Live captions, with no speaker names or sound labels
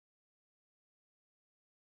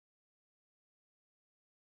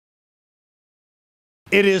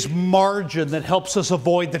It is margin that helps us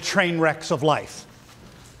avoid the train wrecks of life.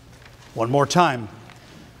 One more time.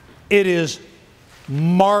 It is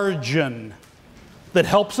margin that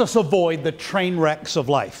helps us avoid the train wrecks of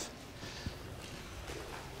life.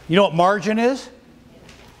 You know what margin is?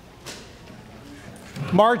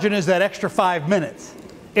 Margin is that extra 5 minutes.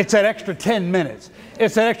 It's that extra 10 minutes.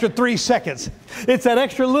 It's that extra 3 seconds. It's that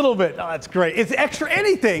extra little bit. Oh, that's great. It's extra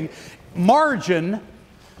anything. Margin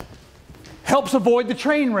helps avoid the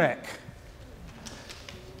train wreck.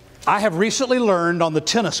 I have recently learned on the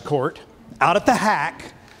tennis court, out at the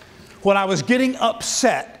Hack, when I was getting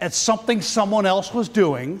upset at something someone else was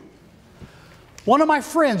doing, one of my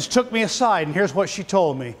friends took me aside, and here's what she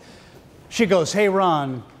told me. She goes, "Hey,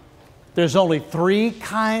 Ron, there's only 3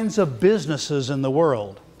 kinds of businesses in the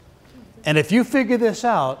world. And if you figure this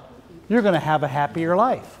out, you're going to have a happier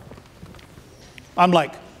life." I'm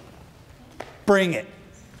like, bring it.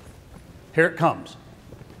 Here it comes.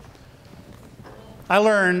 I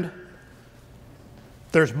learned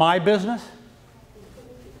there's my business,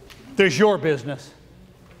 there's your business,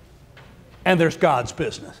 and there's God's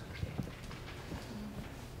business.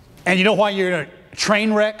 And you know why you're in a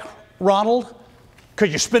train wreck, Ronald? Because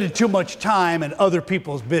you're spending too much time in other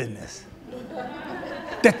people's business.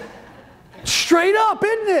 That, straight up,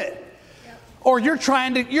 isn't it? Or you're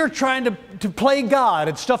trying to play God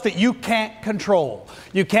and stuff that you can't control.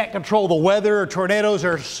 You can't control the weather or tornadoes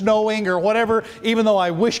or snowing or whatever, even though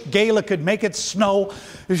I wish Gala could make it snow.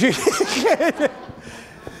 You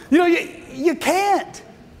know, you can't.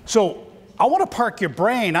 So I want to park your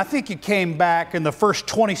brain. I think you came back in the first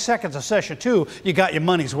 20 seconds of session 2, you got your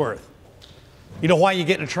money's worth. You know why you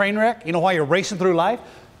get in a train wreck? You know why you're racing through life?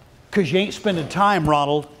 Because you ain't spending time,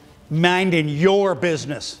 Ronald, minding your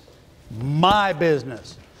business. My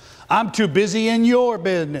business. I'm too busy in your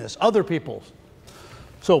business, other people's.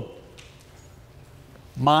 So,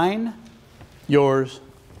 mine, yours,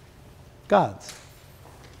 God's.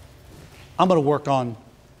 I'm going to work on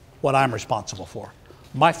what I'm responsible for.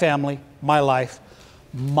 My family, my life,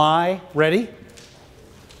 my, ready?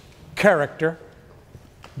 Character,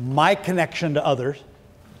 my connection to others,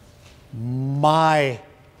 my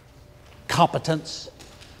competence,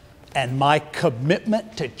 and my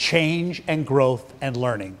commitment to change and growth and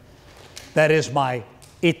learning. That is my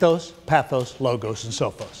ethos, pathos, logos, and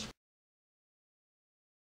sophos.